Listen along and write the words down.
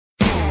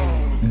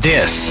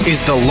This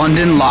is the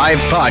London Live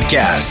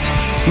Podcast.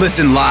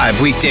 Listen live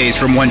weekdays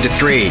from 1 to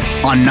 3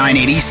 on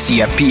 980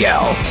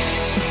 CFPL.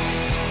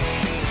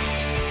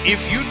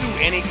 If you do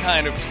any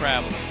kind of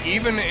travel,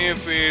 even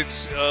if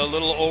it's a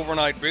little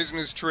overnight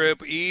business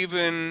trip,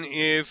 even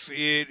if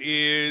it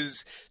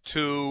is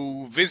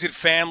to visit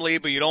family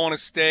but you don't want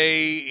to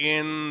stay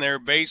in their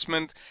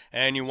basement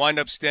and you wind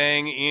up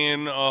staying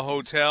in a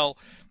hotel,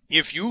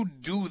 if you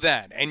do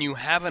that and you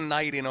have a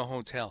night in a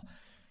hotel,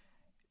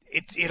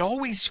 it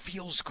always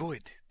feels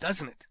good,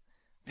 doesn't it?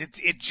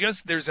 It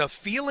just, there's a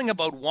feeling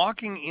about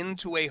walking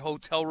into a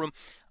hotel room.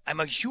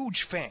 I'm a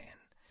huge fan.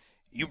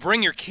 You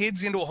bring your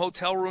kids into a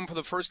hotel room for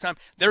the first time.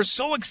 They're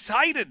so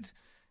excited.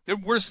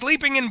 We're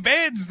sleeping in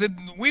beds that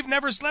we've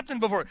never slept in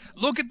before.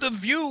 Look at the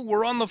view.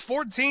 We're on the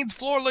 14th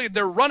floor.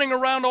 They're running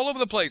around all over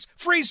the place.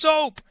 Free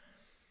soap.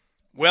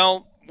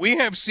 Well, we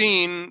have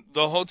seen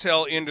the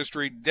hotel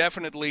industry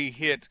definitely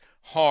hit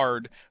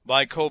hard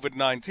by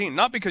COVID-19.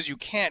 Not because you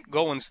can't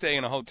go and stay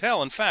in a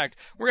hotel. In fact,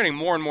 we're getting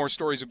more and more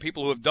stories of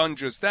people who have done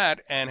just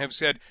that and have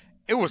said,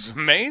 it was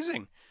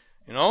amazing.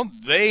 You know,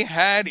 they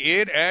had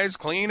it as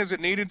clean as it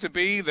needed to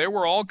be. There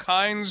were all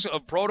kinds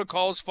of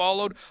protocols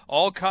followed,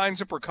 all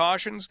kinds of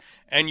precautions,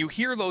 and you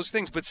hear those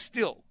things, but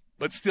still,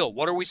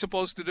 what are we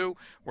supposed to do?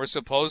 We're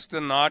supposed to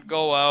not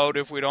go out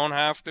if we don't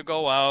have to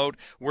go out.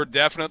 We're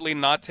definitely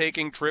not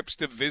taking trips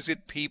to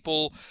visit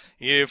people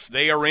if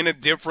they are in a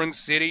different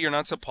city. You're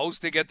not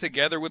supposed to get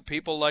together with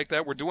people like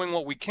that. We're doing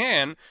what we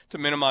can to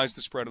minimize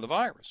the spread of the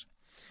virus.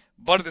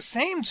 But at the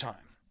same time,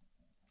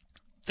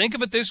 think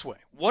of it this way.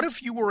 What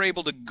if you were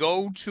able to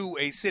go to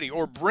a city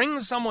or bring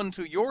someone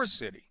to your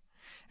city?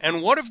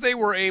 And what if they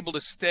were able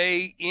to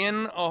stay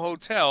in a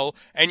hotel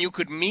and you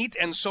could meet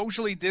and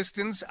socially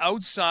distance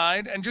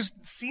outside and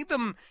just see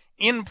them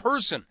in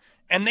person?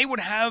 And they would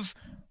have,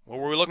 what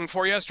were we looking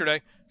for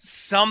yesterday?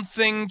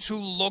 Something to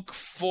look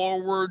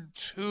forward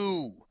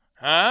to.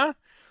 Huh?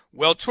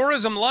 Well,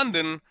 Tourism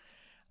London,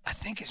 I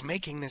think, is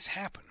making this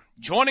happen.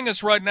 Joining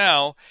us right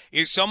now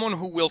is someone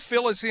who will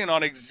fill us in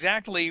on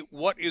exactly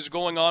what is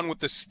going on with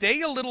the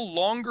Stay a Little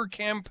Longer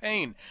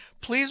campaign.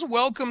 Please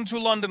welcome to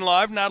London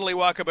Live, Natalie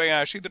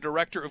Wakabayashi, the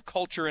Director of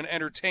Culture and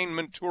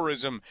Entertainment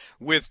Tourism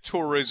with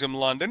Tourism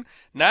London.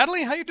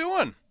 Natalie, how you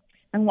doing?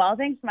 I'm well,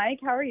 thanks, Mike.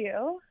 How are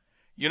you?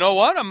 You know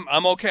what?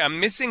 I'm okay. I'm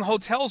missing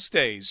hotel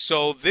stays,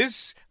 so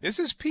this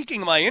is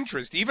piquing my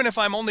interest, even if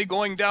I'm only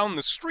going down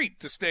the street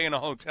to stay in a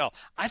hotel.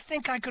 I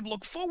think I could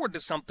look forward to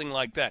something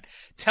like that.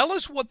 Tell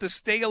us what the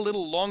Stay a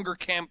Little Longer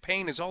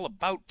campaign is all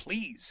about,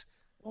 please.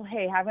 Well,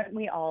 hey, haven't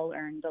we all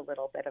earned a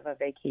little bit of a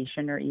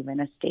vacation or even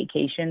a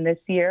staycation this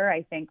year?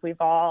 I think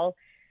we've all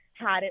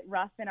had it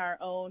rough in our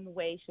own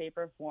way, shape,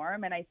 or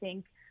form, and I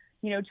think,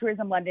 you know,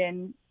 Tourism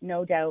London,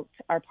 no doubt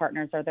our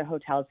partners are the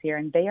hotels here,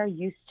 and they are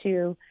used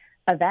to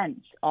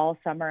events all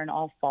summer and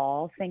all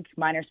fall. Think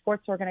minor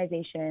sports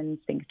organizations,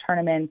 think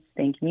tournaments,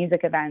 think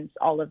music events,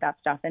 all of that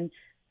stuff, and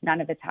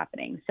none of it's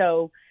happening.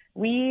 So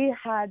we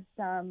had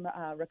some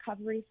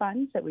recovery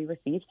funds that we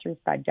received through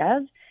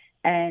FedDev,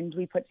 and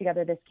we put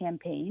together this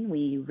campaign.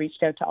 We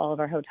reached out to all of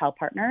our hotel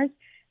partners,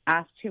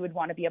 asked who would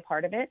want to be a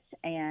part of it,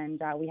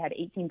 and we had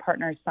 18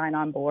 partners sign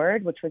on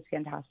board, which was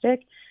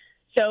fantastic.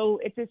 So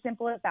it's as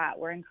simple as that.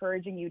 We're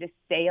encouraging you to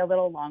stay a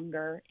little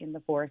longer in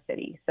the Forest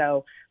City.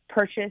 So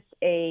purchase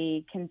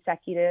a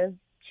consecutive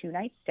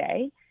 2-night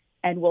stay,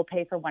 and we'll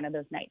pay for one of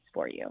those nights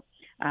for you.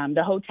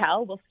 The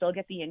hotel will still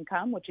get the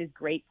income, which is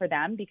great for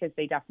them because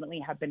they definitely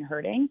have been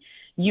hurting.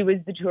 You as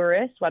the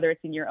tourist, whether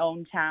it's in your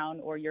own town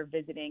or you're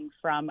visiting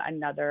from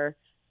another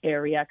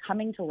area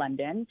coming to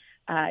London,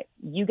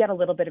 you get a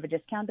little bit of a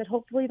discount that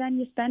hopefully then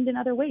you spend in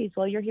other ways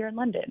while you're here in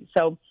London.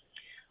 So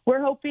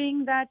we're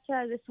hoping that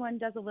this one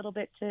does a little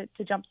bit to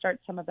jumpstart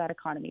some of that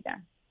economy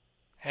there.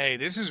 Hey,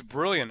 this is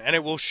brilliant, and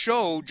it will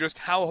show just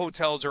how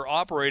hotels are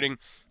operating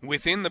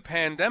within the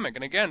pandemic.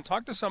 And again,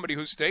 talk to somebody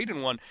who stayed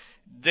in one.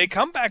 They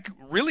come back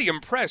really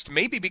impressed,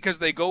 maybe because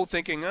they go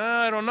thinking,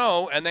 I don't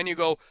know, and then you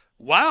go,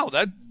 wow,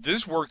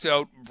 this worked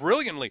out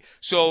brilliantly.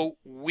 So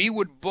we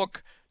would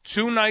book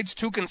 2 nights,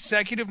 2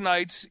 consecutive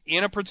nights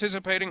in a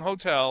participating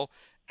hotel,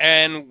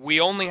 and we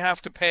only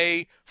have to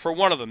pay for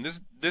one of them. This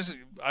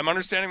I'm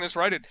understanding this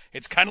right.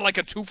 It's kind of like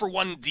a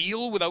 2-for-1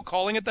 deal without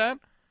calling it that?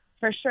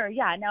 For sure,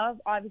 yeah. Now,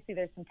 obviously,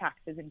 there's some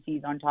taxes and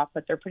fees on top,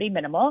 but they're pretty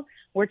minimal.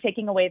 We're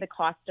taking away the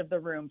cost of the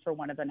room for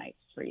one of the nights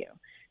for you.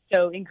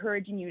 So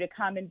encouraging you to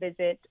come and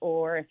visit,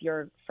 or if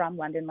you're from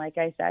London, like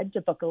I said,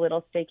 to book a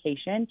little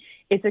staycation.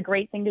 It's a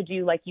great thing to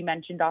do, like you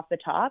mentioned off the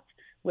top,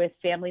 with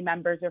family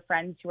members or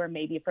friends who are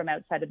maybe from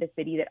outside of the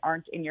city that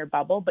aren't in your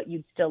bubble, but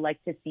you'd still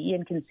like to see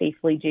and can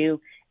safely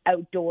do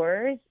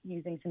outdoors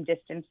using some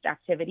distanced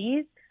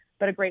activities,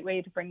 but a great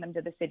way to bring them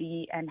to the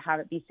city and have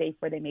it be safe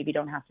where they maybe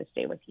don't have to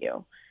stay with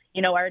you.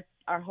 You know,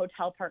 our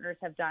hotel partners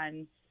have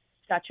done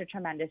such a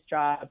tremendous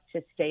job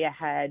to stay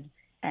ahead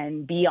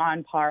and be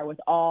on par with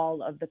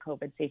all of the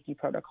COVID safety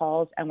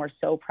protocols. And we're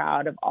so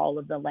proud of all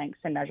of the lengths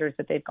and measures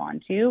that they've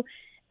gone to.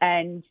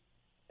 And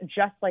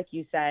just like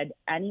you said,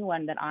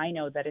 anyone that I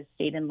know that has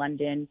stayed in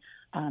London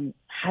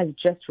has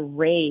just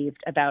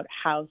raved about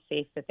how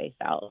safe that they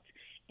felt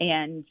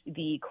and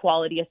the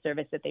quality of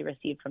service that they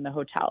received from the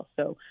hotel.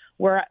 So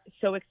we're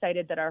so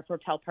excited that our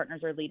hotel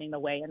partners are leading the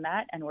way in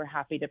that, and we're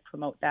happy to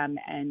promote them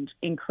and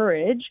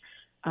encourage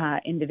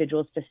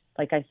individuals to,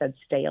 like I said,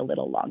 stay a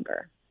little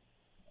longer.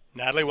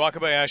 Natalie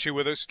Wakabayashi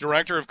with us,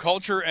 Director of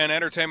Culture and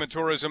Entertainment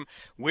Tourism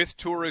with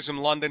Tourism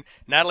London.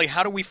 Natalie,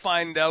 how do we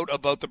find out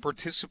about the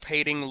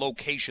participating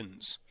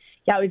locations?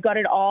 Yeah, we've got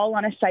it all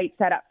on a site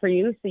set up for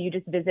you. So you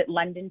just visit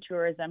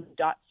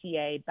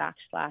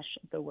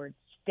londontourism.ca/the word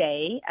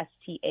stay,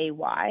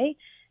 S-T-A-Y.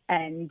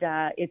 And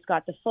it's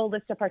got the full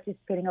list of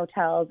participating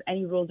hotels,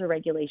 any rules or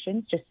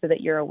regulations, just so that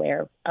you're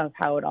aware of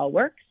how it all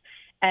works.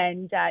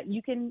 And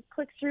you can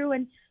click through,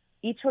 and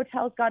each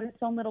hotel's got its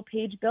own little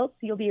page built,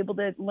 so you'll be able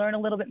to learn a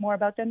little bit more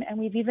about them. And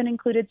we've even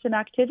included some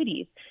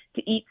activities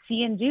to eat,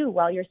 see, and do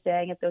while you're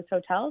staying at those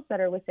hotels that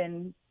are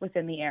within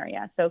the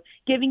area. So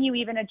giving you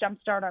even a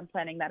jump start on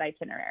planning that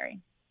itinerary.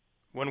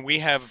 When we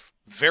have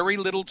very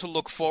little to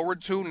look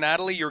forward to,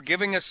 Natalie, you're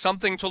giving us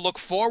something to look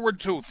forward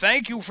to.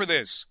 Thank you for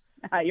this.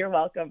 You're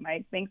welcome,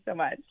 Mike. Thanks so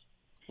much.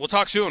 We'll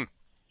talk soon.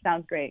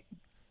 Sounds great.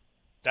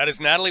 That is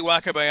Natalie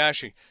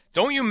Wakabayashi.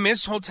 Don't you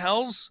miss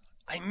hotels?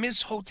 I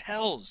miss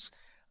hotels.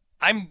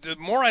 The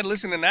more I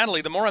listen to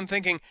Natalie, the more I'm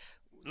thinking,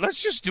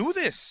 let's just do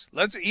this.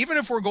 Even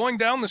if we're going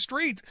down the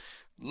street,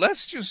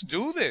 let's just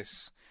do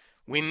this.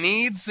 We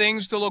need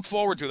things to look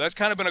forward to. That's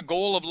kind of been a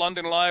goal of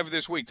London Live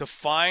this week, to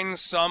find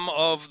some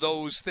of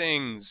those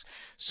things.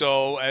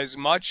 So as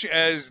much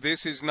as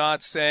this is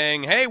not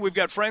saying, hey, we've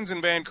got friends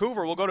in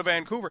Vancouver, we'll go to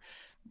Vancouver.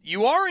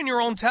 You are in your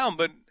own town,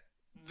 but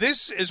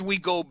this, as we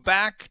go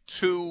back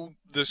to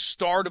the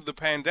start of the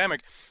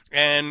pandemic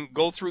and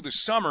go through the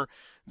summer,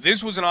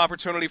 this was an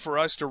opportunity for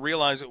us to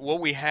realize what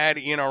we had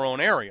in our own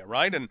area,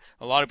 right? And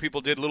a lot of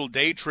people did little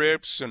day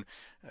trips, and,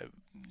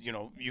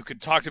 you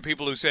could talk to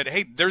people who said,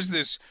 hey, there's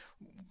this,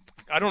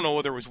 I don't know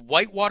whether it was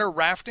whitewater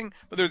rafting,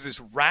 but there's this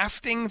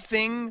rafting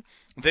thing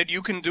that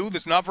you can do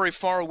that's not very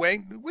far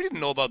away. We didn't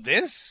know about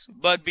this,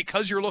 but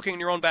because you're looking in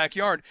your own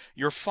backyard,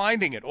 you're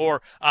finding it.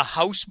 Or a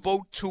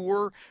houseboat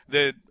tour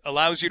that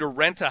allows you to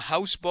rent a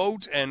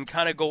houseboat and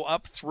kind of go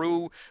up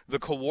through the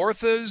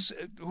Kawarthas.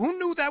 Who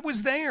knew that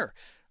was there?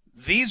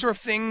 These are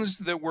things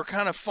that we're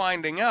kind of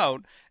finding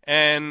out,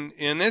 and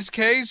in this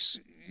case,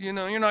 you're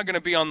not going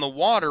to be on the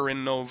water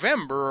in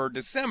November or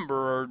December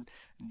or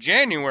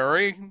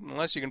January,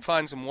 unless you can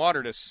find some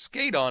water to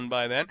skate on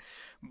by then,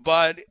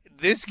 but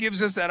this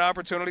gives us that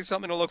opportunity,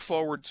 something to look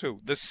forward to.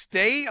 The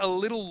Stay a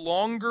Little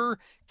Longer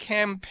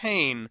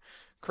campaign,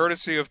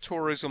 courtesy of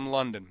Tourism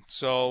London.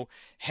 So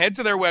head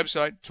to their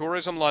website,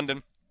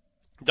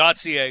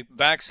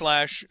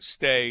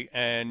 tourismlondon.ca/stay,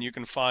 and you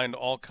can find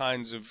all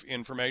kinds of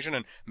information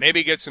and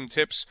maybe get some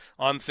tips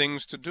on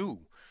things to do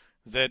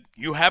that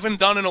you haven't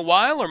done in a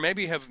while, or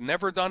maybe have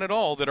never done at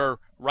all, that are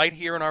right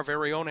here in our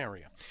very own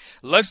area.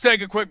 Let's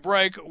take a quick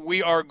break.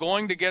 We are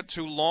going to get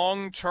to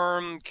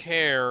long-term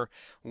care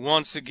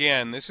once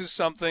again. This is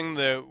something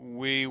that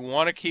we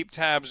want to keep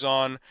tabs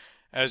on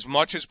as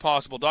much as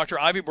possible. Dr.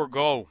 Ivy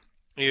Bourgault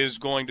is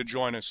going to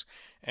join us,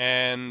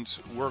 and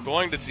we're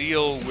going to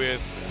deal with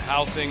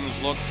how things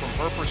look from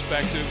her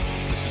perspective.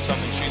 This is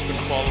something she's been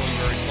following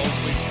very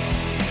closely.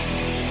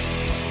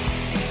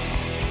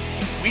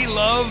 We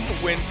love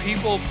when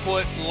people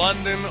put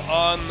London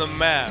on the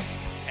map,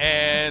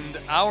 and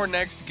our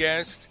next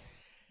guest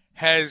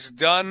has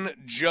done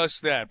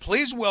just that.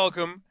 Please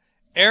welcome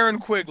Aaron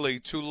Quigley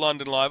to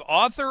London Live,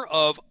 author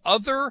of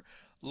Other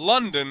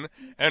London,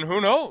 and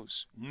who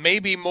knows,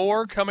 maybe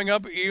more coming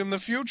up in the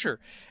future.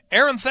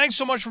 Aaron, thanks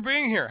so much for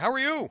being here. How are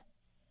you?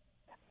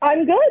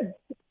 I'm good.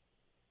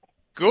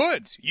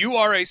 Good. You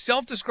are a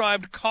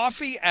self-described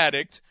coffee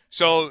addict.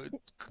 So,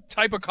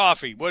 type of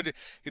coffee. What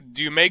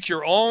do you make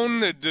your own?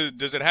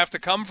 Does it have to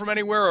come from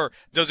anywhere, or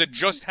does it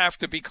just have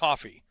to be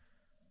coffee?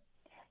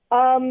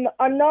 I'm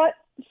not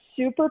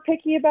super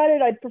picky about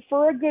it. I'd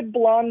prefer a good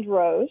blonde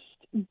roast,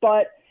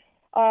 but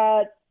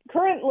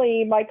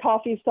currently my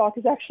coffee stock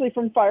is actually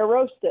from Fire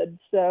Roasted.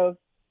 So,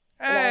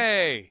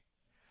 hey,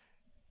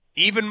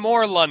 even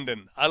more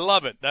London. I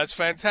love it. That's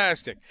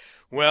fantastic.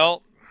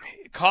 Well,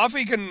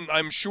 coffee can,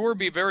 I'm sure,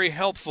 be very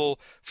helpful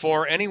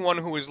for anyone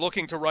who is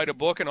looking to write a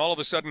book and all of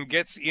a sudden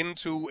gets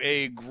into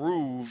a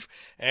groove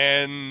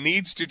and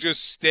needs to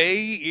just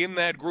stay in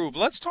that groove.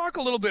 Let's talk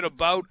a little bit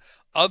about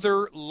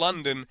Other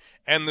London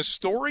and the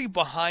story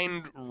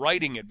behind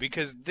writing it,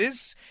 because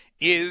this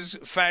is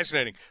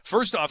fascinating.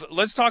 First off,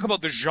 let's talk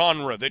about the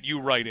genre that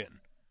you write in.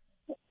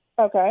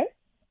 Okay.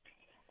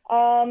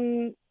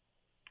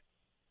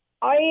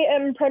 I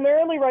am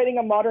primarily writing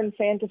a modern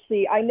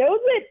fantasy. I know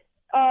that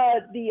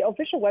the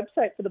official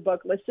website for the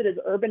book listed as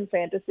urban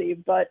fantasy,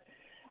 but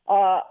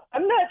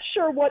I'm not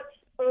sure what's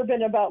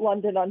urban about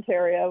London,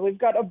 Ontario. We've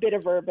got a bit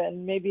of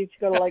urban. Maybe if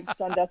you go to like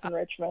Sundance and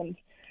Richmond.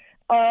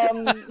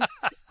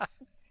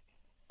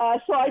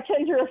 So I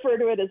tend to refer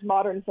to it as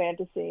modern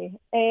fantasy.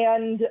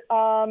 And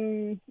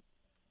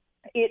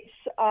it's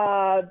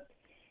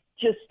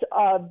just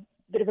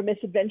bit of a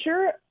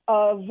misadventure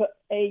of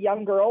a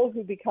young girl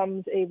who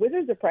becomes a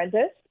wizard's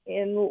apprentice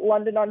in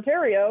London,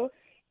 Ontario,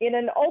 in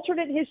an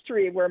alternate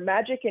history where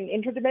magic and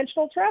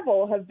interdimensional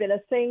travel have been a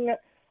thing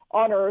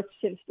on Earth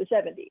since the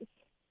 70s.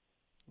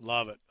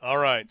 Love it. All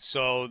right,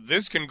 so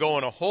this can go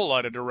in a whole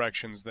lot of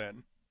directions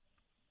then.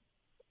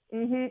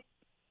 Mm-hmm.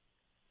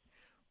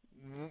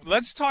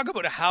 Let's talk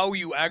about how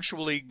you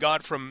actually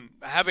got from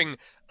having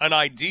an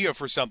idea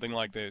for something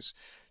like this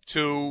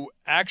to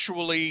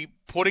actually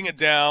putting it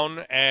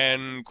down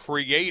and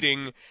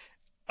creating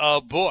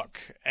a book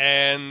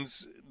and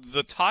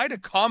the tie to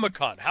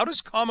Comic-Con. How does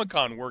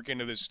Comic-Con work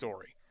into this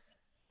story?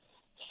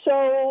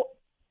 So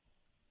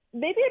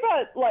maybe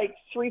about like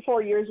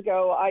 3-4 years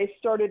ago, I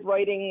started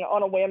writing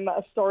on a whim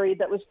a story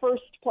that was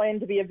first planned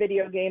to be a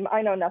video game.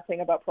 I know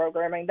nothing about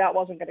programming. That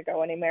wasn't going to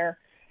go anywhere.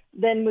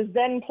 Then was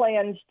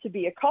planned to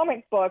be a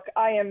comic book.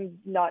 I am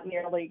not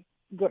nearly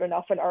good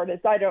enough an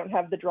artist. I don't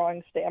have the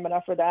drawing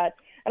stamina for that.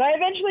 And I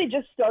eventually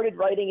just started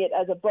writing it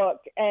as a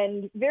book.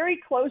 And very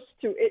close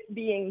to it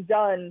being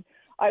done,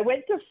 I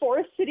went to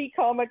Forest City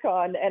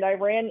Comic-Con and I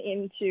ran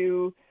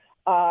into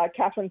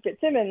Catherine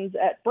Fitzsimmons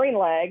at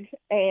Brainlag.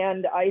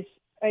 And I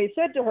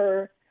said to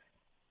her,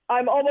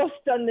 I'm almost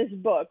done this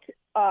book.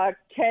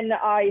 Can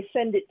I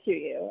send it to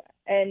you?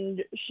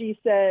 And she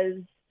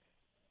says,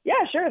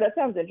 yeah, sure, that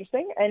sounds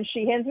interesting. And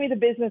she hands me the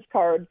business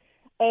card.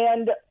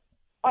 And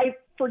I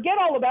forget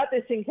all about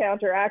this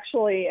encounter,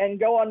 actually, and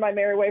go on my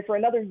merry way for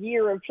another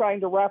year of trying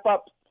to wrap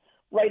up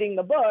writing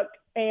the book.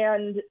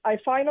 And I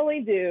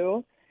finally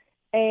do.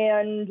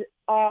 And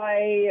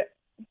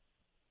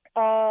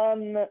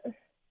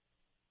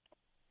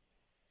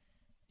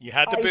You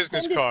had the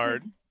business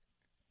card.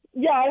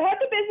 Yeah, I had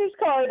the business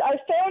card. I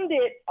found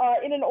it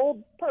in an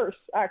old purse,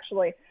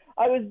 actually.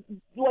 I was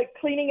like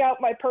cleaning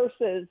out my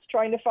purses,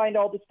 trying to find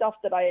all the stuff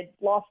that I had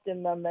lost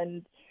in them,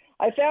 and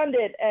I found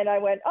it, and I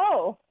went,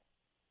 oh,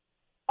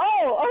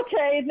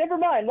 okay, never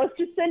mind. Let's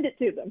just send it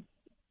to them.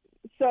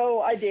 So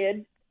I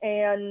did,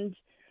 and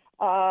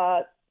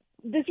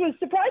this was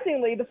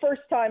surprisingly the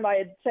first time I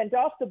had sent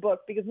off the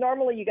book, because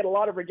normally you get a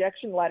lot of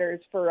rejection letters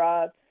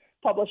for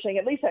publishing.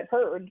 At least I've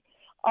heard.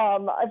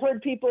 I've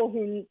heard people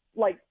who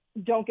like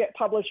don't get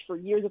published for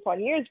years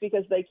upon years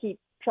because they keep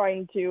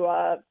trying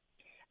to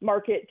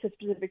market to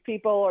specific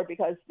people, or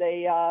because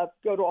they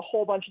go to a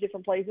whole bunch of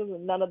different places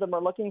and none of them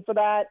are looking for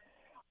that.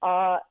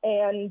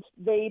 And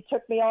they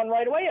took me on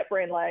right away at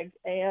Brainlag,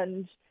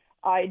 and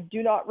I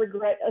do not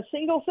regret a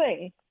single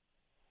thing.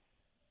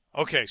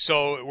 Okay,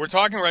 so we're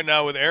talking right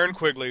now with Erin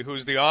Quigley,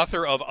 who's the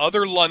author of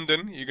Other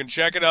London. You can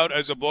check it out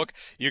as a book.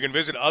 You can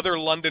visit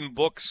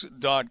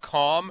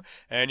otherlondonbooks.com,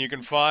 and you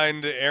can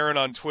find Erin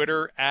on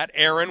Twitter at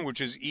Erin,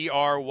 which is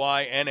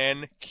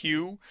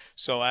ERYNNQ,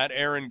 so at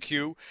Erin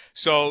Q.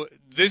 So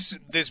this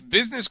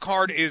business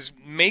card is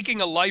making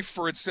a life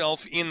for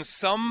itself in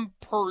some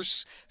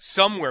purse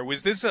somewhere.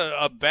 Was this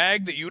a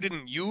bag that you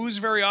didn't use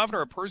very often,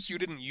 or a purse you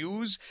didn't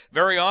use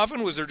very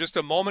often? Was there just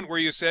a moment where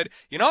you said,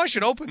 I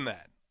should open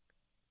that?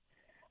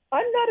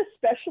 I'm not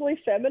especially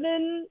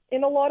feminine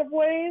in a lot of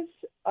ways.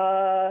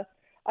 I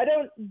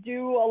don't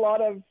do a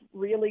lot of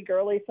really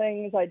girly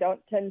things. I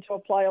don't tend to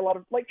apply a lot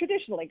of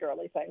traditionally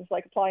girly things,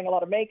 like applying a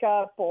lot of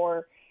makeup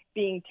or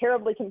being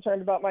terribly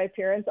concerned about my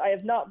appearance. I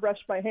have not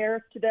brushed my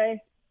hair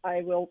today.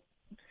 I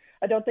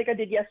don't think I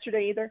did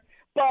yesterday either.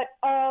 But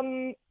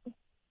I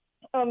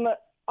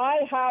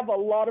have a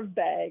lot of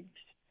bags.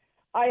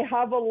 I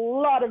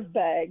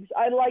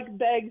like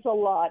bags a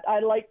lot.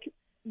 I like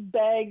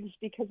bags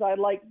because I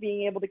like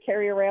being able to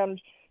carry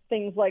around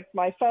things like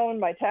my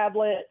phone, my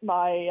tablet,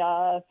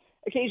 my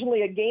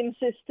occasionally a game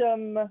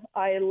system.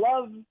 I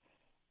love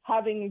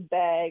having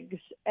bags,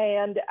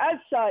 and as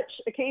such,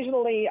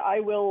 occasionally I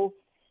will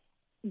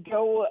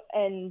go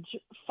and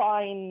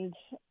find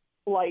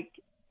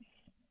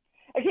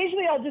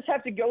occasionally I'll just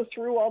have to go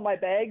through all my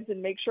bags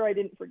and make sure I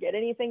didn't forget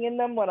anything in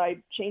them when I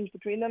change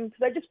between them,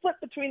 because I just flip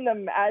between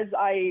them as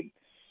I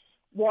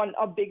want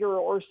a bigger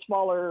or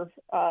smaller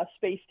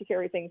space to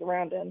carry things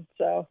around in.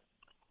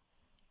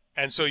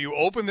 And so you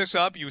open this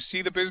up, you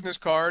see the business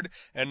card,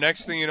 and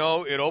next thing you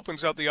know, it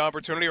opens up the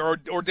opportunity. Or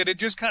did it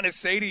just kind of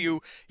say to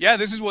you, yeah,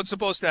 this is what's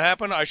supposed to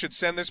happen, I should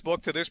send this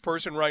book to this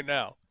person right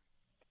now?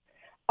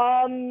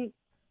 I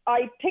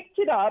picked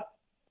it up.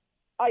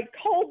 I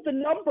called the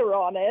number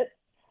on it.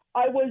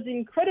 I was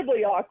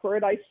incredibly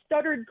awkward. I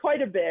stuttered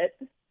quite a bit.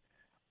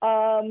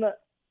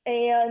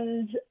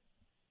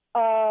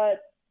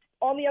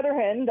 On the other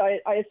hand, I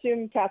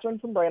assume Catherine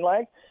from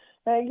Brainlag,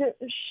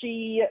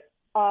 she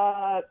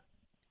was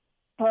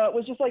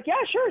just like,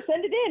 yeah, sure,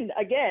 send it in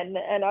again.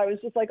 And I was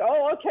just like,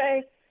 oh,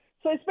 okay.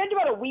 So I spent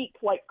about a week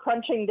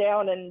crunching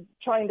down and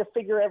trying to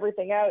figure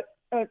everything out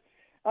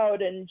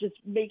and just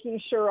making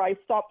sure I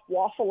stopped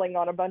waffling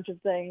on a bunch of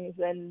things.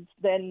 And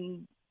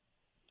then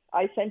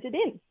I sent it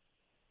in.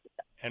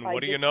 And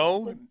what do you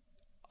know?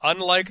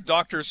 unlike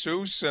Dr.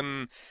 Seuss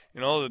and,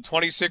 the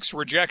 26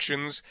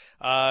 rejections,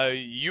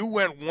 you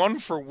went 1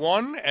 for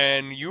 1,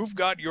 and you've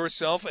got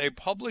yourself a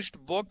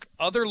published book,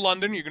 Other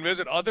London. You can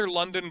visit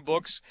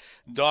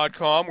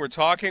otherlondonbooks.com. We're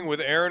talking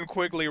with Aaron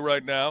Quigley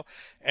right now.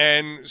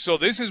 And so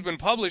this has been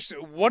published.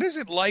 What is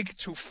it like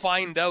to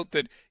find out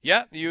that,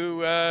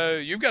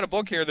 you've got a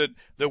book here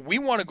that we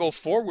want to go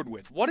forward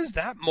with? What is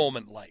that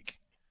moment like?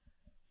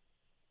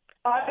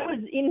 I was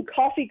in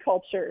coffee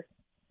culture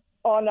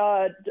on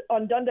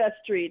Dundas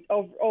Street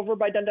over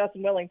by Dundas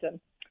and Wellington.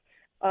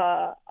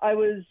 I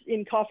was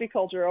in coffee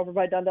culture over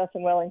by Dundas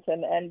and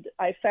Wellington, and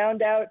I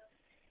found out,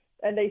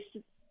 and they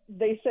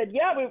said,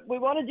 we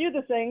want to do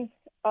the thing.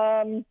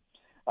 And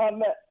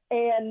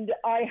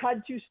I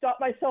had to stop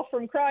myself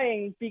from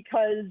crying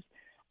because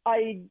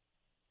I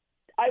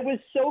was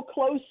so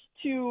close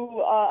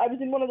to, I was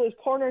in one of those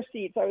corner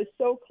seats. I was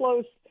so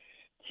close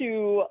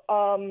to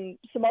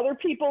some other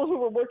people who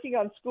were working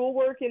on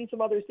schoolwork in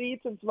some other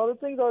seats and some other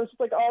things. I was just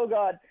like, oh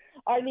God,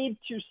 I need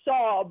to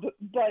sob,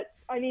 but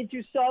I need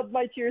to sob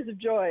my tears of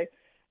joy.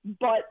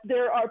 But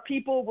there are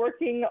people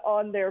working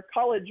on their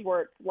college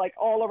work, like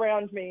all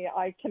around me.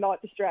 I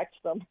cannot distract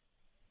them.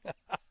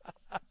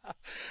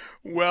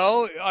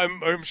 Well,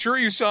 I'm sure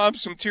you saw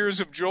some tears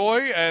of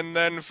joy and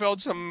then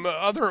felt some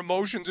other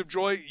emotions of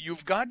joy.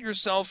 You've got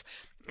yourself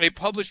a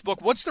published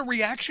book. What's the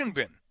reaction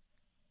been?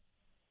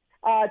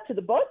 To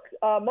the book?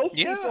 Most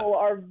people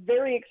are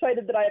very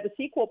excited that I have a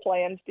sequel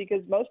planned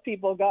because most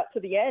people got to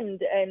the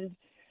end and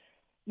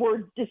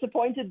were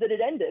disappointed that it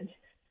ended.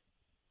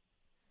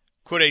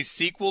 Could a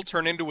sequel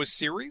turn into a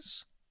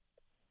series?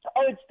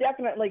 Oh, it's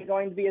definitely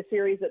going to be a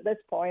series at this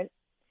point.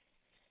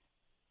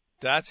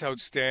 That's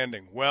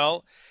outstanding.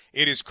 Well,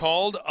 it is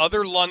called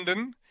Other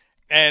London.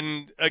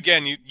 And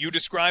again, you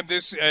describe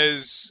this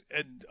as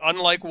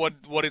unlike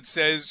what it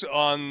says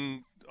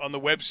on the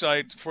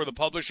website for the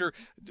publisher.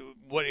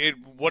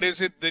 What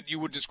is it that you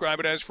would describe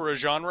it as for a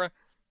genre?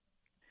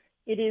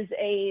 It is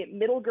a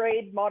middle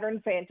grade modern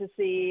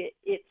fantasy.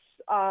 It's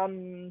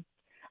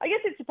I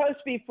guess it's supposed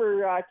to be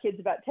for kids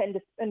about 10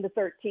 to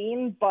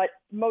 13, but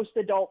most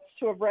adults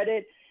who have read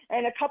it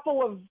and a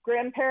couple of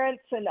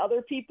grandparents and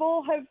other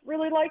people have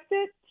really liked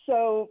it.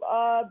 So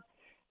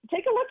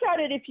take a look at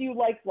it if you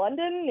like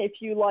London,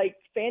 if you like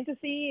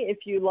fantasy, if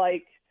you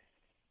like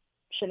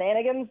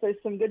shenanigans. There's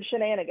some good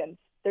shenanigans.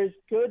 There's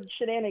good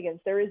shenanigans.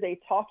 There is a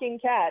talking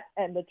cat,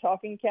 and the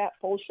talking cat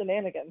pulls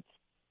shenanigans.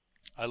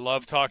 I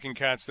love talking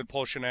cats that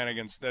pull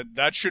shenanigans.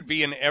 That should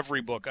be in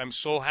every book. I'm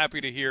so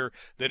happy to hear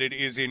that it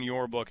is in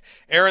your book.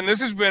 Aaron,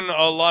 this has been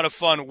a lot of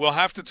fun. We'll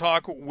have to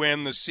talk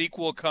when the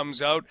sequel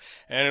comes out,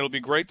 and it'll be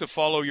great to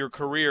follow your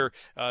career.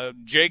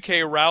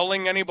 J.K.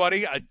 Rowling,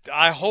 anybody?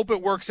 I hope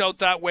it works out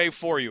that way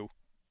for you.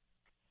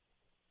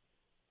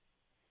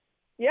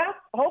 Yeah,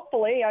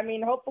 hopefully. I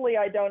mean, hopefully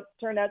I don't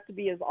turn out to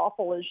be as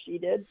awful as she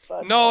did.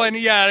 But, no, and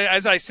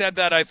as I said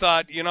that, I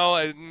thought,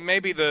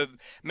 maybe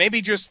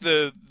just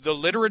the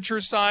literature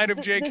side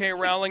of J.K.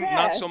 Rowling, yeah.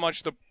 Not so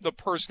much the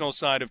personal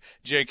side of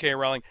J.K.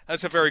 Rowling.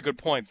 That's a very good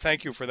point.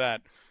 Thank you for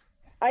that.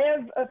 I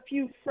have a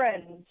few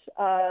friends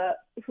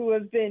who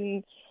have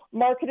been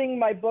marketing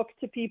my book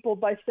to people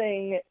by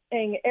saying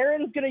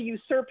Aaron's going to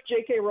usurp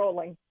J.K.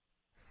 Rowling.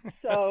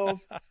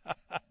 So...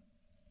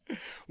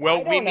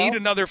 Well, we need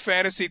another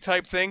fantasy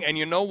type thing, and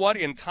you know what?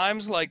 In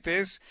times like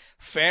this,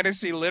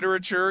 fantasy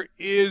literature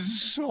is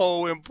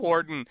so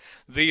important.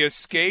 The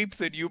escape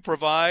that you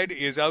provide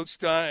is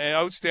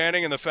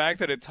outstanding, and the fact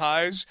that it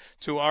ties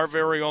to our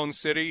very own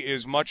city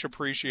is much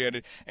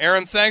appreciated.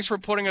 Aaron, thanks for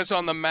putting us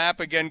on the map.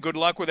 Again, good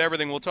luck with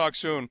everything. We'll talk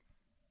soon.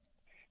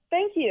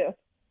 Thank you.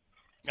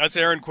 That's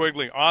Aaron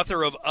Quigley,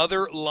 author of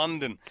Other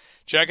London.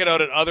 Check it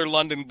out at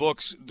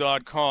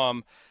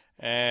otherlondonbooks.com.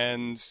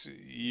 And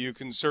you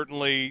can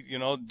certainly,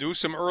 do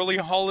some early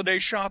holiday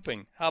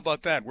shopping. How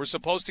about that? We're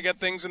supposed to get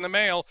things in the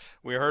mail.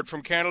 We heard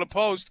from Canada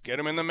Post, get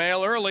them in the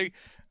mail early.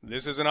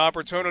 This is an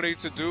opportunity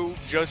to do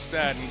just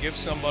that and give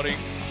somebody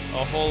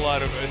a whole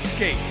lot of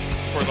escape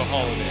for the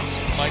holidays.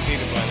 Might need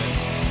it by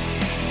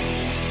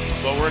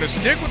then. But we're going to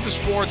stick with the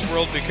sports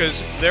world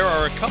because there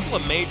are a couple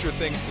of major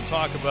things to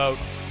talk about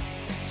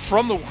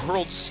from the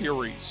World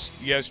Series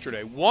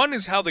yesterday. One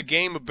is how the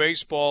game of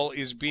baseball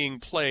is being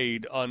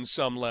played on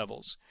some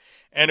levels.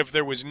 And if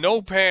there was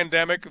no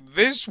pandemic,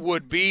 this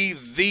would be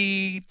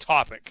the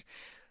topic.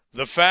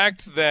 The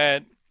fact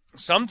that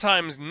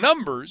sometimes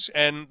numbers,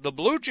 and the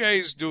Blue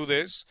Jays do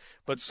this,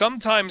 but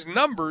sometimes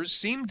numbers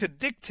seem to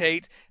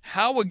dictate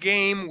how a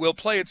game will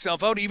play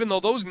itself out, even though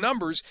those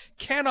numbers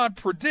cannot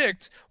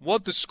predict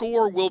what the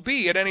score will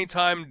be at any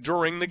time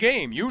during the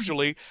game.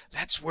 Usually,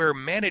 that's where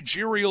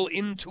managerial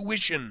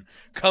intuition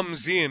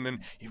comes in, and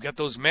you've got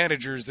those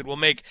managers that will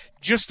make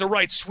just the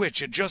right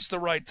switch at just the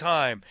right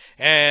time.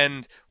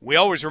 And we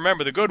always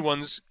remember the good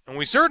ones, and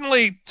we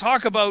certainly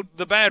talk about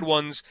the bad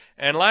ones,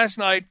 and last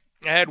night,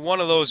 I had one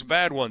of those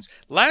bad ones.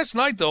 Last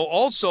night, though,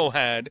 also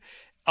had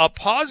a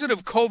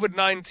positive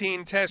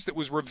COVID-19 test that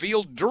was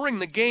revealed during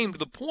the game, to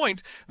the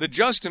point that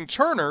Justin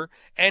Turner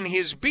and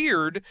his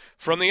beard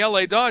from the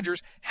LA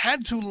Dodgers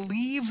had to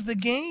leave the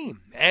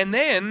game. And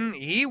then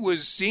he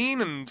was seen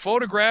and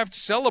photographed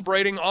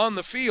celebrating on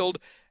the field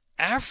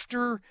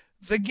after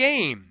the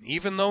game,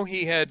 even though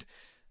he had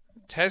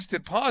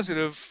tested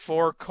positive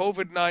for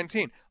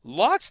COVID-19.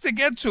 Lots to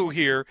get to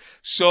here,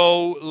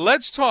 so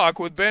let's talk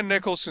with Ben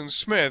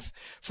Nicholson-Smith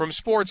from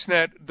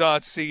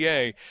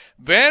Sportsnet.ca.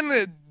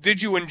 Ben,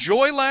 did you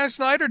enjoy last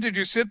night, or did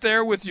you sit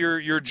there with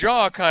your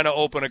jaw kind of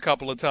open a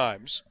couple of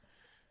times?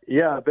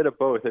 Yeah, a bit of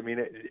both. I mean,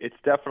 it's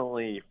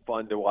definitely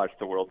fun to watch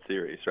the World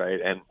Series, right?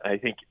 And I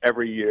think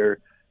every year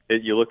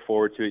you look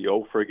forward to it, you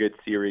hope for a good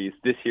series.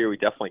 This year we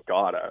definitely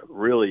got a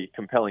really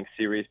compelling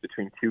series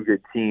between two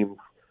good teams.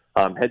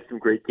 Had some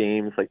great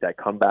games, like that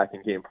comeback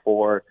in Game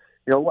 4.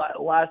 You know,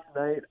 last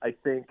night, I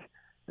think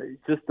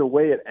just the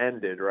way it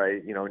ended,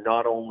 right? You know,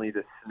 not only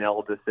the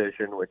Snell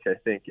decision, which I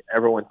think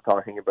everyone's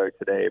talking about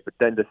today, but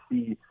then to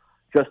see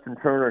Justin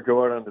Turner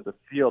go out onto the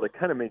field, it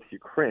kind of makes you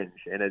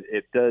cringe. And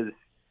it does,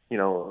 you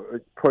know,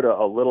 put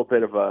a little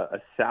bit of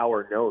a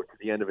sour note to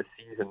the end of a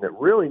season that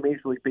really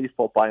Major League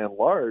Baseball, by and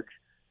large,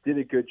 did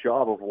a good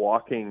job of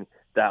walking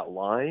that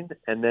line.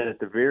 And then at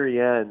the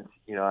very end,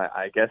 you know,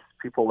 I guess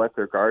people let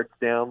their guards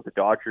down. The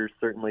Dodgers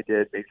certainly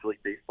did. Major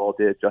League Baseball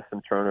did.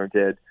 Justin Turner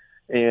did.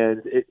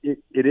 And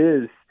it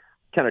is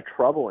kind of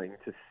troubling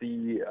to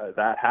see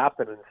that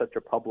happen in such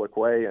a public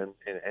way. And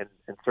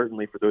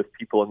certainly for those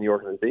people in the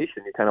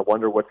organization, you kind of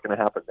wonder what's going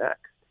to happen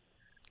next.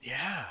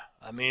 Yeah,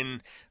 I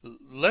mean,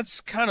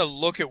 let's kind of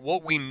look at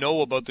what we know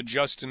about the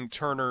Justin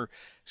Turner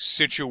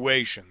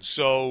situation.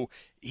 So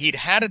he'd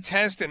had a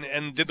test,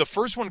 and did the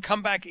first one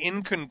come back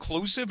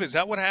inconclusive? Is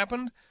that what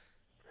happened?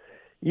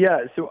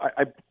 Yeah, so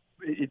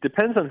it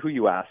depends on who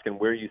you ask and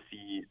where you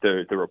see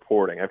the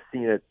reporting. I've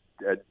seen it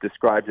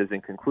described as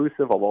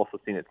inconclusive. I've also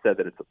seen it said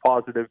that it's a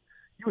positive.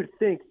 You would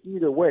think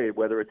either way,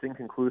 whether it's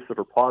inconclusive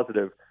or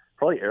positive,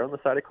 probably err on the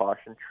side of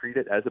caution, treat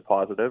it as a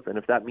positive. And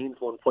if that means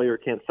one player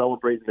can't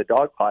celebrate in the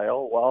dog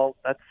pile, well,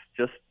 that's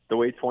just the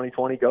way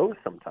 2020 goes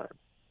sometimes.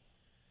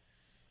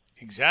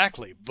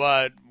 Exactly,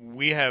 but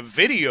we have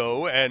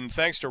video, and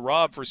thanks to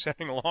Rob for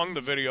sending along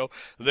the video,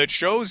 that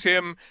shows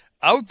him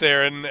out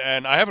there, and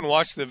I haven't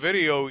watched the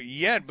video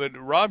yet, but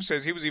Rob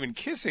says he was even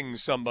kissing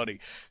somebody.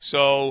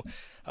 So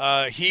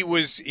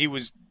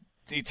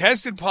he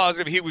tested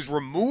positive. He was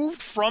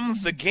removed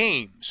from the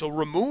game. So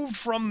removed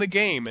from the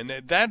game, and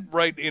that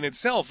right in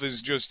itself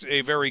is just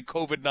a very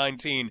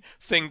COVID-19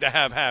 thing to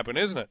have happen,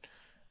 isn't it?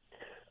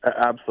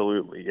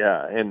 Absolutely,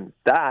 yeah. And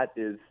that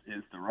is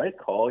the right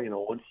call. You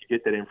know, once you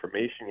get that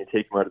information, you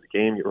take him out of the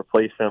game, you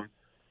replace him.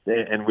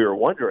 And we were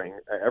wondering,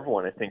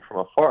 everyone, I think, from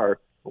afar,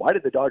 why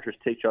did the Dodgers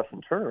take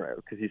Justin Turner out?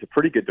 Because he's a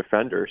pretty good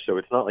defender, so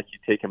it's not like you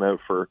take him out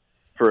for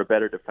a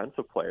better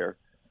defensive player.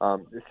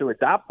 So at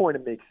that point,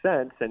 it makes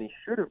sense, and he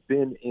should have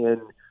been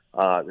in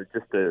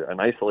just an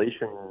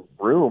isolation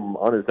room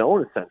on his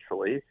own,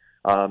 essentially.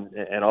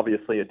 And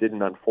obviously, it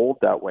didn't unfold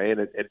that way,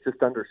 and it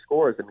just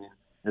underscores. I mean,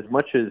 as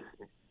much as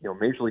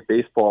Major League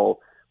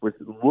Baseball was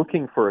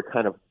looking for a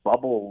kind of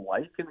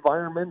bubble-like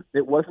environment,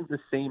 it wasn't the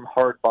same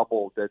hard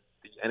bubble that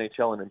the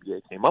NHL and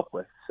NBA came up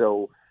with.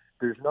 So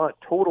there's not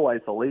total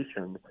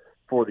isolation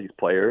for these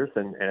players,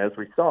 and as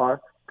we saw,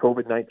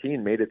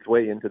 COVID-19 made its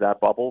way into that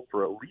bubble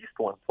for at least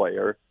one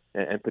player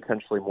and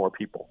potentially more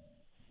people.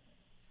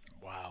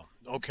 Wow.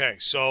 Okay,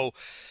 so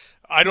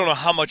I don't know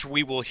how much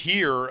we will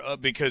hear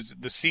because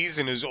the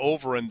season is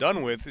over and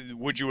done with.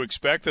 Would you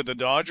expect that the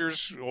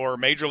Dodgers or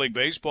Major League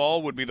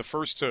Baseball would be the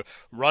first to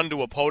run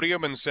to a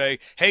podium and say,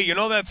 hey, you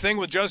know that thing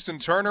with Justin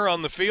Turner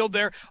on the field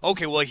there?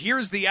 Okay, well,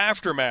 here's the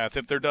aftermath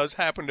if there does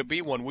happen to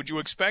be one. Would you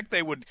expect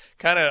they would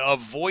kind of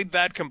avoid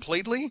that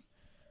completely?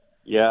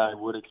 Yeah, I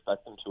would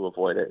expect them to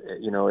avoid it.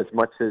 As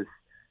much as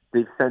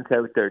they've sent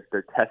out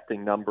their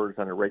testing numbers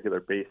on a regular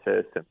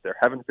basis, and there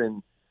haven't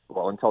been,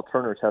 until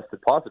Turner tested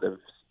positive,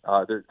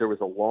 there was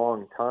a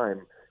long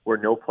time where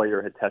no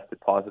player had tested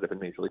positive in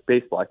Major League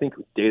Baseball. I think it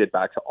was dated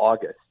back to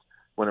August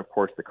when, of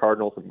course, the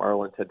Cardinals and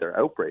Marlins had their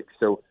outbreaks.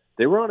 So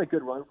they were on a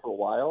good run for a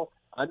while.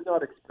 I'm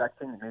not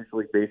expecting Major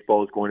League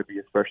Baseball is going to be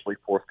especially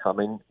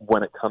forthcoming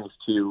when it comes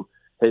to,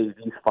 hey,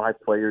 these 5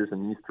 players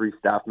and these 3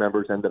 staff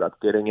members ended up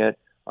getting it.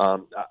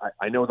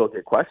 I know they'll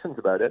get questions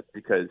about it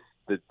because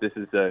this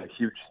is a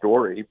huge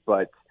story,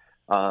 but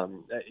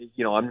I'm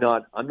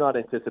not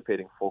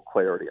anticipating full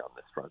clarity on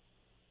this front.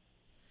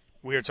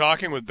 We are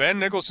talking with Ben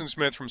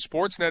Nicholson-Smith from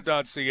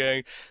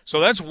Sportsnet.ca. So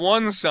that's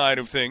one side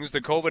of things,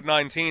 the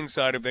COVID-19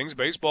 side of things.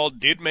 Baseball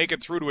did make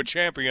it through to a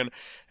champion,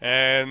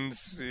 and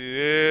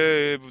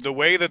the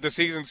way that the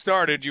season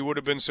started, you would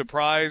have been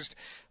surprised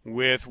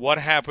with what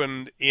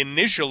happened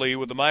initially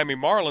with the Miami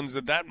Marlins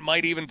that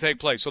might even take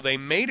place. So they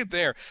made it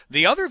there.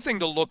 The other thing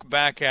to look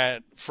back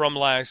at from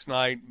last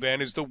night,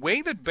 Ben, is the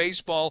way that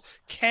baseball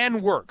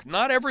can work.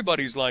 Not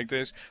everybody's like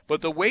this,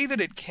 but the way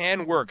that it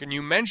can work. And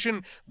you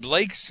mentioned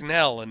Blake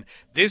Snell, and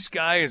this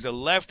guy is a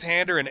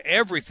left-hander, and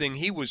everything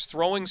he was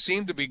throwing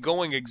seemed to be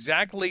going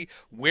exactly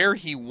where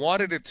he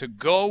wanted it to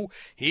go.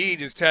 He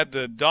just had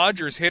the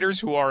Dodgers hitters,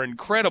 who are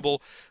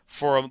incredible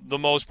for the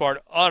most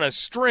part, on a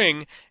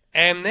string.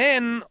 And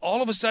then,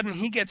 all of a sudden,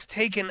 he gets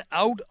taken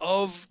out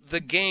of the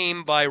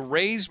game by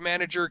Rays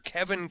manager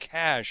Kevin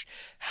Cash.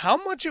 How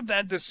much of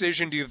that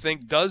decision do you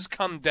think does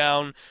come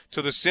down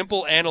to the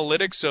simple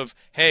analytics of,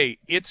 hey,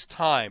 it's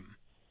time?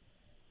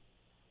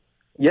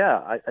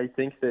 Yeah, I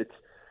think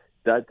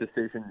that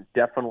decision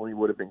definitely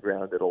would have been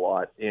grounded a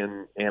lot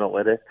in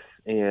analytics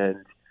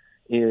and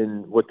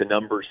in what the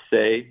numbers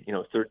say,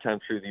 third time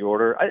through the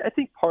order. I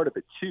think part of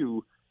it,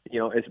 too,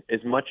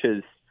 as much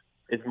as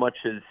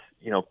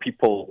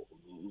people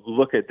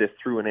look at this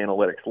through an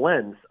analytics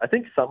lens, I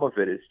think some of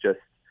it is just,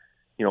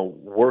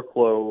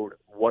 workload,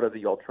 what are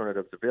the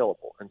alternatives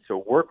available? And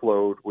so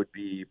workload would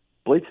be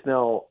Blake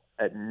Snell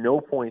at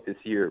no point this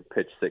year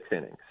pitched 6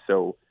 innings.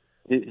 So,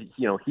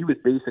 he was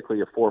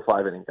basically a 4 or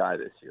 5 inning guy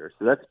this year.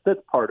 So that's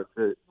part of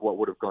what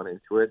would have gone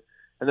into it.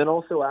 And then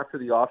also after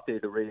the off day,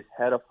 the Rays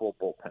had a full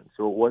bullpen.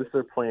 So what is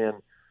their plan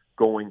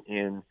going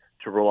in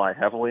to rely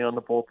heavily on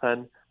the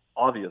bullpen?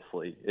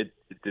 Obviously, it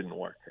didn't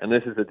work. And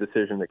this is a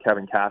decision that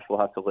Kevin Cash will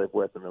have to live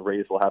with and the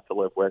Rays will have to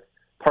live with,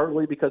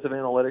 partly because of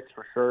analytics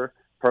for sure,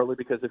 partly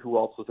because of who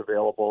else was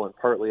available, and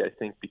partly, I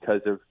think,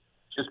 because of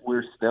just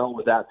where Snell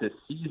was at this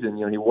season.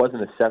 He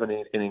wasn't a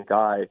 7-8 inning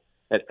guy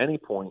at any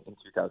point in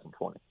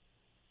 2020.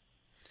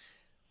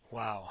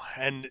 Wow.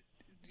 And,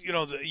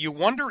 you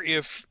wonder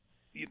if,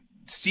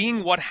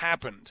 seeing what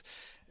happened,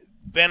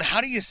 Ben, how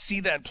do you see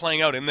that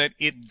playing out in that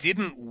it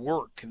didn't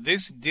work?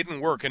 This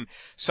didn't work. And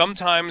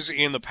sometimes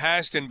in the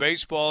past in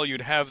baseball,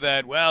 you'd have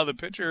that, the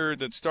pitcher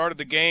that started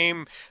the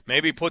game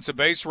maybe puts a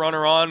base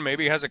runner on,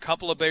 maybe has a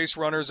couple of base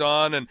runners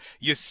on, and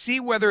you see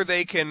whether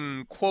they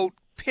can, quote,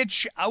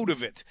 pitch out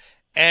of it.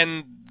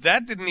 And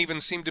that didn't even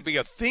seem to be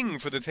a thing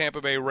for the Tampa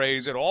Bay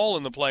Rays at all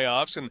in the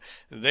playoffs. And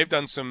they've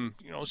done some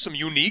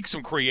unique,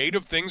 some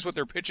creative things with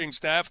their pitching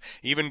staff,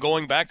 even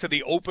going back to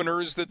the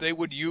openers that they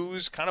would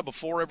use kind of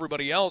before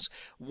everybody else.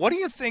 What do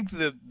you think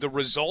the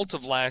result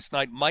of last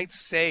night might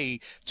say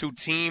to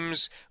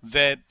teams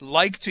that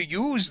like to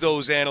use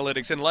those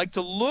analytics and like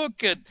to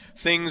look at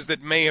things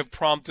that may have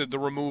prompted the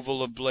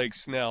removal of Blake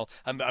Snell?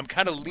 I'm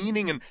kind of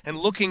leaning and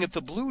looking at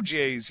the Blue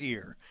Jays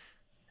here.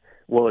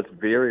 Well, it's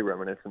very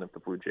reminiscent of the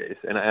Blue Jays.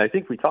 And I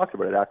think we talked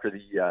about it after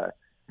the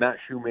Matt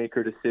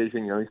Shoemaker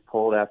decision. He's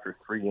pulled after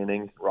 3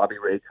 innings. Robbie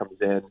Ray comes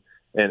in.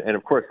 And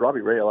of course,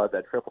 Robbie Ray allowed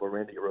that triple to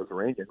Randy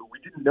Arozarena, who we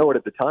didn't know it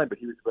at the time, but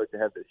he was about to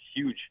have this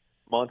huge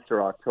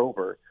monster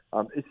October.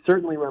 It's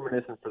certainly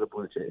reminiscent for the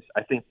Blue Jays.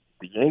 I think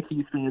the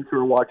Yankees fans who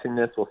are watching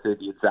this will say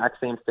the exact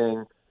same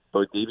thing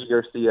about Davey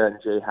Garcia and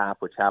Jay Happ,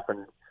 which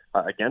happened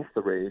against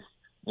the Rays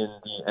in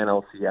the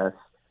NLCS.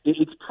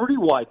 It's pretty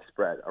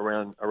widespread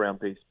around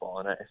baseball,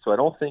 and so I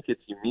don't think it's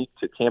unique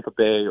to Tampa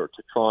Bay or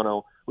to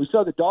Toronto. We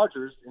saw the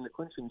Dodgers in the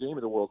clinching game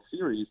of the World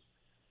Series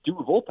do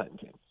a bullpen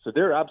game, so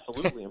they're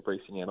absolutely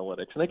embracing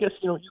analytics. And I guess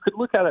you could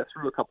look at it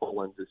through a couple of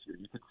lenses here.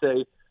 You could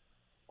say,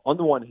 on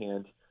the one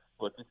hand,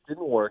 look, this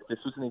didn't work. This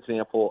was an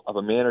example of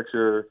a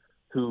manager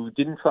who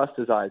didn't trust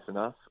his eyes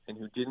enough and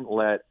who didn't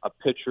let a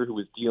pitcher who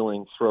was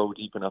dealing throw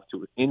deep enough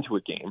into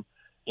a game,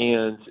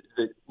 and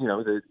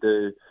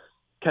the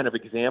kind of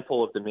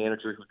example of the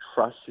manager who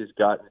trusts his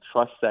gut and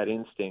trusts that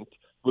instinct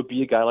would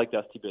be a guy like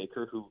Dusty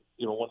Baker, who,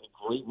 one of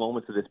the great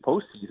moments of this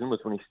postseason was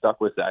when he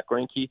stuck with Zach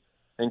Greinke,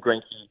 and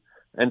Greinke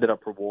ended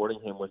up rewarding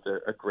him with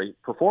a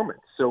great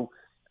performance. So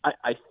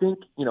I think,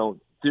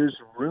 there's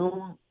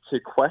room to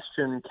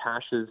question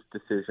Cash's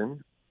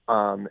decision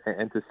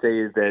and to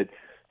say that,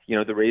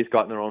 the Rays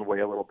got in their own way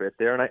a little bit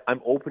there. And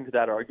I'm open to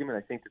that argument.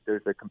 I think that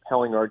there's a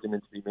compelling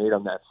argument to be made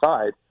on that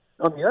side.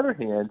 On the other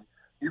hand,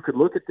 you could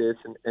look at this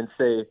and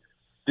say,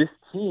 this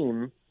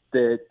team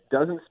that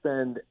doesn't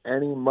spend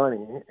any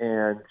money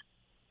and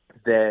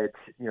that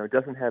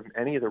doesn't have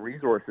any of the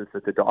resources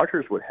that the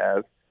Dodgers would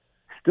have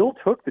still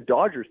took the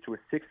Dodgers to a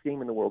 6th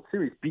game in the World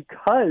Series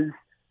because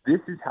this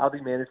is how they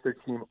managed their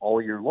team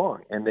all year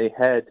long. And they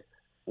had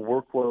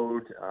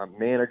workload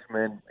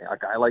management. A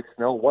guy like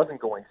Snell wasn't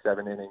going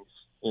 7 innings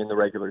in the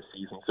regular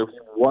season, so he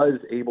was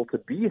able to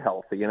be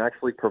healthy and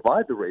actually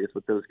provide the Rays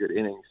with those good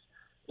innings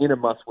in a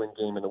must-win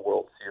game in the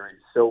World Series.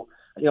 So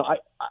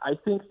I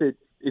think that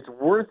it's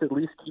worth at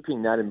least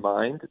keeping that in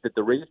mind, that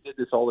the Rays did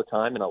this all the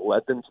time, and it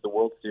led them to the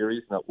World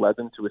Series, and it led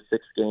them to a 6th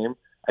game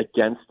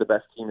against the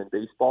best team in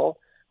baseball.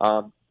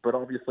 But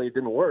obviously it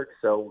didn't work,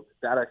 so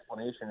that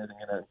explanation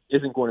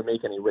isn't going to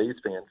make any Rays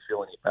fans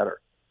feel any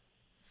better.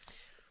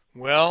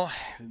 Well,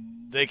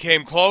 they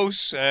came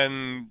close,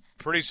 and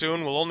pretty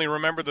soon we'll only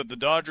remember that the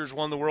Dodgers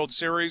won the World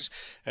Series,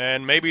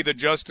 and maybe that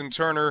Justin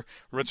Turner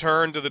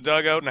returned to the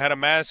dugout and had a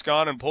mask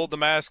on and pulled the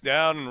mask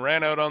down and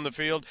ran out on the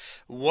field.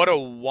 What a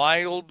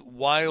wild,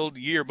 wild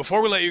year.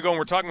 Before we let you go,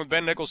 we're talking with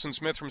Ben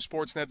Nicholson-Smith from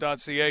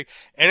Sportsnet.ca.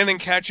 Anything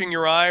catching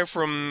your eye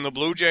from the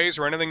Blue Jays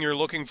or anything you're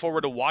looking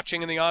forward to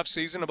watching in the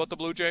offseason about the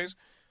Blue Jays?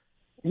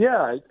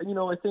 Yeah, I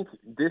think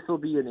this will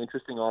be an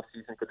interesting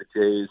offseason for the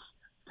Jays.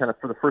 Kind of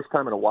for the first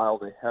time in a while,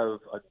 they have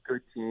a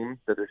good team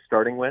that they're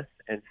starting with,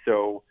 and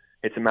so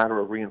it's a matter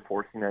of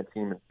reinforcing that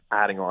team and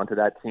adding on to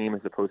that team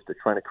as opposed to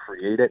trying to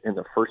create it in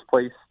the first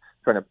place,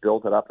 trying to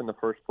build it up in the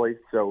first place.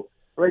 So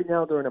right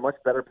now they're in a much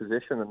better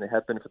position than they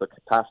have been for the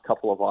past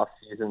couple of off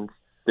seasons.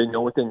 They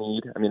know what they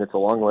need. I mean, it's a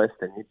long list.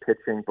 They need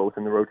pitching, both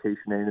in the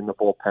rotation and in the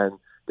bullpen.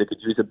 They could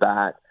use a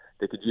bat.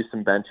 They could use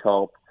some bench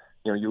help.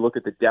 You look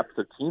at the depth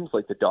of teams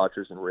like the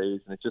Dodgers and Rays,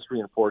 and it just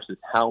reinforces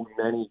how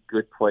many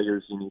good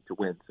players you need to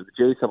win. So the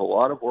Jays have a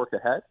lot of work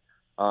ahead,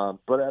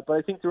 but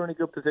I think they're in a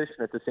good position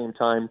at the same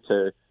time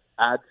to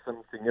add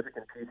some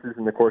significant pieces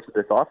in the course of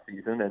this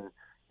offseason.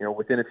 And,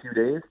 within a few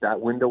days,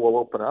 that window will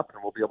open up,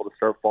 and we'll be able to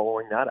start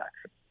following that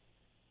action.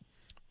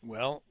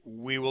 Well,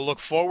 we will look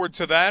forward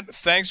to that.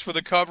 Thanks for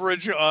the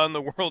coverage on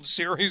the World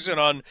Series and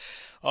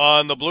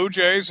on the Blue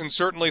Jays, and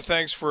certainly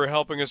thanks for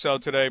helping us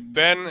out today.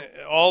 Ben,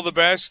 all the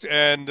best,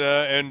 and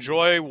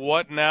enjoy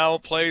what now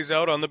plays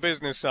out on the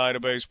business side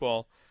of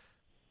baseball.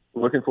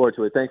 Looking forward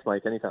to it. Thanks,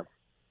 Mike. Anytime.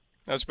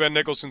 That's Ben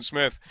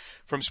Nicholson-Smith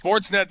from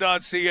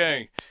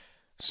Sportsnet.ca.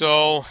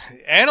 So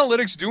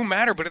analytics do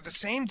matter, but at the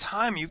same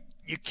time, you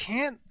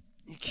can't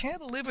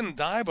live and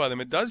die by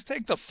them. It does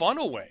take the fun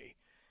away.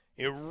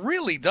 It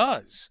really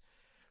does.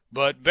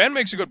 But Ben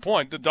makes a good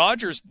point. The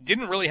Dodgers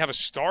didn't really have a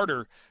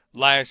starter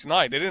last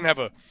night. They didn't have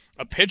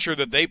a pitcher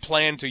that they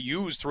planned to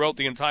use throughout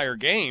the entire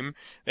game.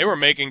 They were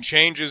making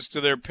changes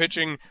to their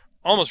pitching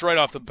almost right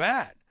off the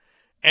bat.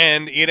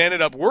 And it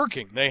ended up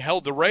working. They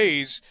held the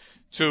Rays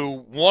to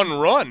 1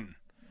 run.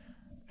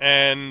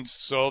 And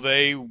so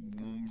they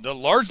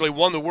largely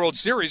won the World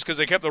Series because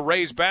they kept the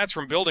Rays bats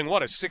from building, a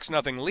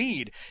 6-0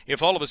 lead.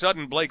 If all of a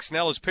sudden Blake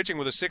Snell is pitching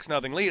with a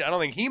 6-0 lead, I don't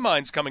think he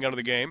minds coming out of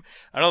the game.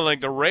 I don't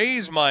think the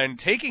Rays mind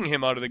taking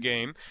him out of the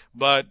game.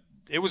 But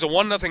it was a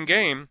 1-0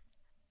 game,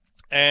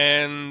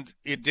 and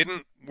it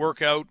didn't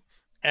work out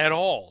at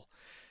all.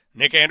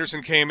 Nick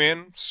Anderson came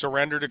in,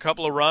 surrendered a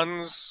couple of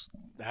runs,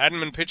 hadn't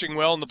been pitching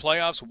well in the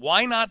playoffs.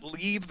 Why not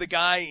leave the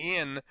guy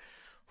in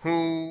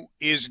who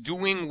is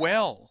doing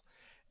well?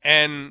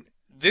 And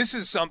this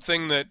is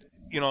something that,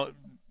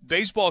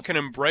 baseball can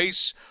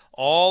embrace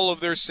all of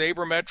their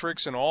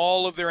sabermetrics and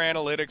all of their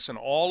analytics and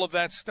all of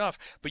that stuff,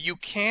 but you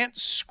can't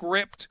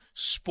script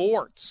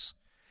sports.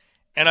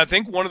 And I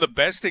think one of the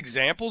best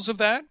examples of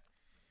that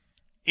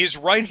is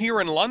right here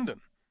in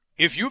London.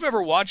 If you've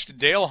ever watched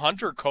Dale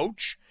Hunter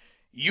coach,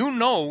 you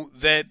know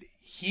that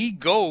he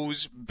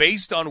goes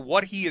based on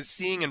what he is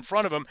seeing in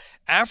front of him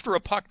after a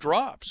puck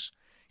drops.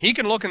 He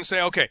can look and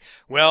say, okay,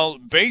 well,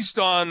 based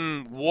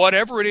on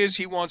whatever it is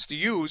he wants to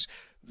use,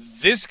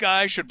 this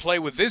guy should play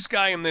with this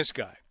guy and this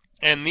guy.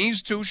 And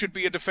these two should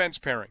be a defense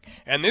pairing.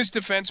 And this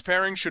defense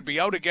pairing should be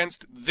out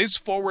against this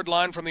forward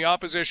line from the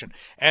opposition.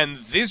 And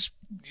this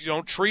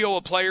trio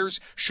of players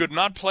should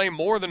not play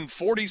more than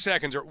 40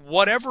 seconds or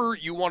whatever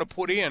you want to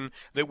put in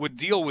that would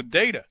deal with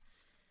data.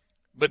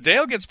 But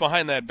Dale gets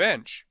behind that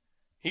bench.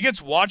 He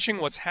gets watching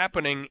what's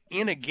happening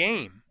in a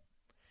game.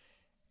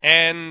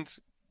 And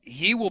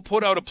he will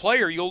put out a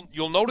player,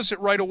 you'll notice it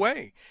right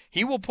away.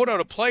 He will put out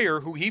a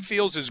player who he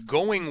feels is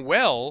going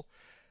well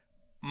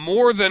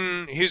more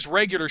than his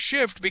regular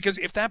shift, because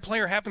if that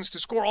player happens to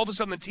score, all of a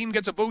sudden the team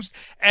gets a boost,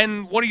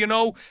 and what do you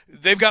know?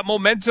 They've got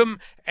momentum,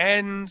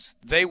 and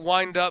they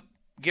wind up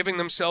giving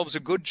themselves a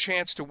good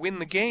chance to win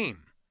the game.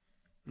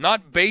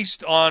 Not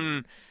based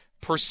on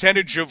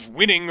percentage of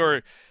winning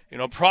or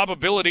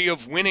probability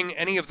of winning,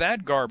 any of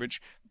that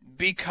garbage,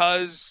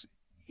 because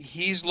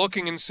he's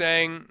looking and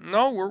saying,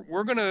 no,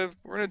 we're gonna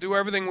do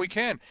everything we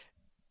can.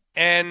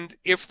 And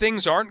if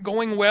things aren't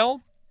going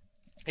well,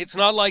 it's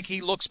not like he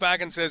looks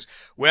back and says,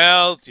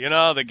 well,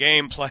 the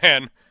game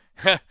plan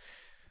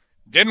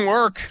didn't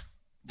work.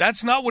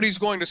 That's not what he's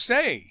going to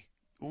say.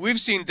 We've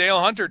seen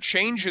Dale Hunter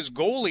change his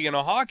goalie in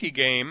a hockey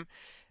game,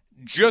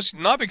 just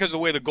not because of the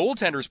way the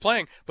goaltender is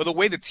playing, but the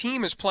way the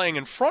team is playing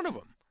in front of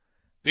him.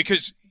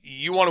 Because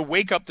you want to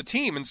wake up the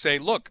team and say,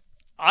 look,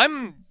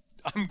 I'm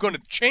going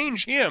to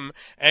change him,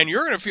 and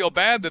you're going to feel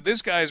bad that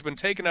this guy has been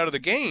taken out of the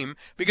game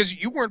because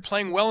you weren't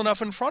playing well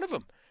enough in front of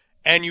him.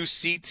 And you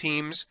see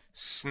teams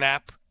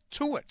snap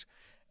to it.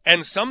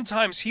 And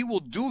sometimes he will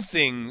do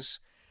things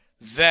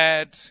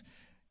that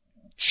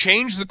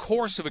change the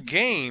course of a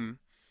game,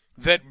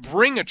 that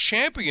bring a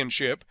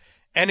championship,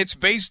 and it's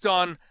based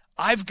on,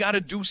 I've got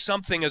to do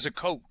something as a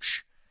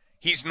coach.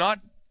 He's not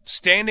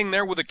standing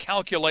there with a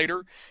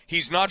calculator.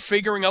 He's not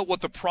figuring out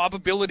what the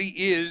probability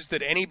is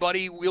that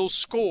anybody will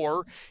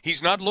score.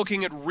 He's not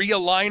looking at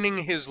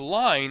realigning his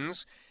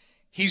lines.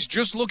 He's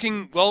just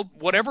looking, well,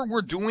 whatever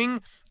we're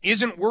doing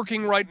isn't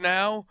working right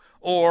now,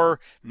 or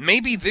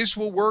maybe this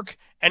will work,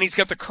 and he's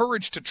got the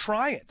courage to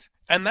try it.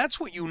 And that's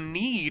what you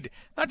need,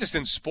 not just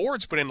in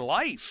sports, but in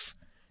life.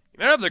 You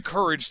don't have the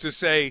courage to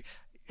say,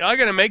 I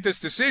got to make this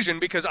decision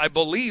because I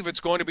believe it's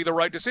going to be the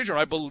right decision.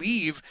 I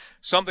believe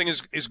something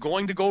is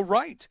going to go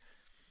right.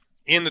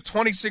 In the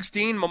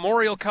 2016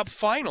 Memorial Cup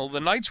final, the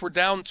Knights were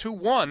down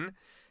 2-1,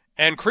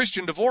 and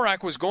Christian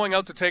Dvorak was going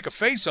out to take a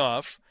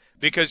face-off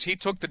because he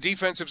took the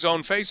defensive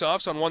zone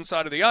face-offs on one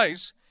side of the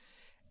ice,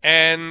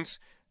 and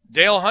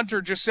Dale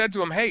Hunter just said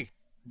to him, hey,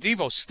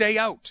 Devo, stay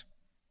out.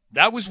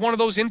 That was one of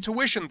those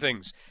intuition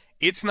things.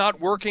 It's not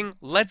working.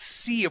 Let's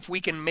see if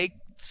we can make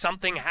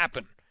something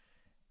happen.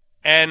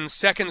 And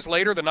seconds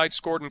later, the Knights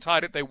scored and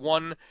tied it. They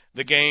won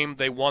the game.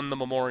 They won the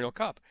Memorial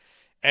Cup.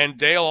 And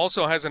Dale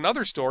also has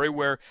another story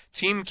where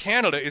Team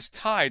Canada is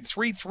tied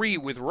 3-3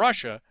 with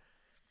Russia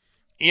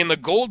in the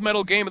gold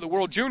medal game of the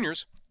World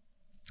Juniors.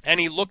 And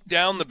he looked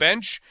down the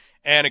bench,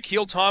 and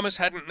Akil Thomas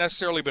hadn't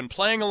necessarily been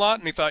playing a lot,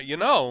 and he thought,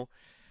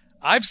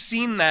 I've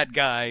seen that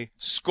guy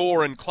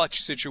score in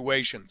clutch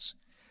situations.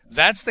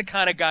 That's the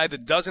kind of guy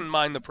that doesn't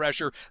mind the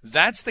pressure.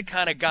 That's the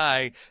kind of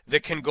guy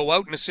that can go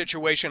out in a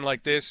situation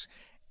like this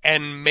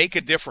and make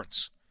a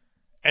difference.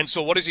 And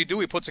so what does he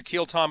do? He puts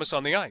Akil Thomas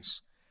on the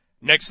ice.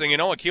 Next thing you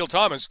know, Akil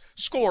Thomas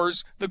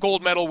scores the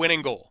gold medal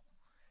winning goal.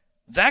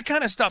 That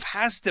kind of stuff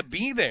has to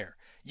be there.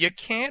 You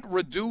can't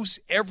reduce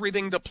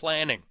everything to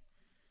planning.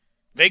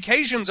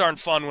 Vacations aren't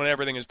fun when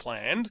everything is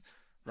planned,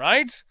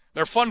 right?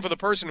 They're fun for the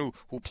person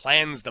who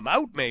plans them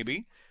out,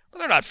 maybe, but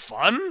they're not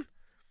fun.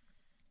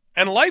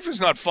 And life is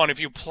not fun if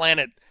you plan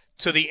it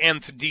to the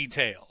nth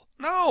detail.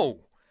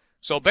 No.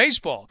 So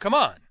baseball, come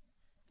on.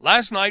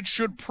 Last night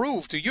should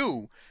prove to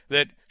you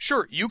that,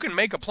 sure, you can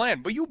make a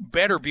plan, but you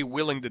better be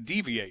willing to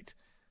deviate,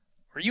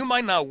 or you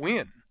might not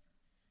win.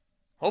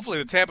 Hopefully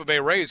the Tampa Bay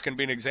Rays can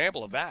be an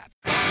example of that.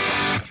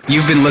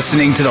 You've been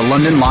listening to the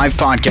London Live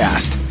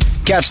Podcast.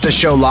 Catch the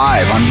show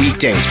live on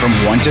weekdays from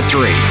 1 to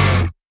 3.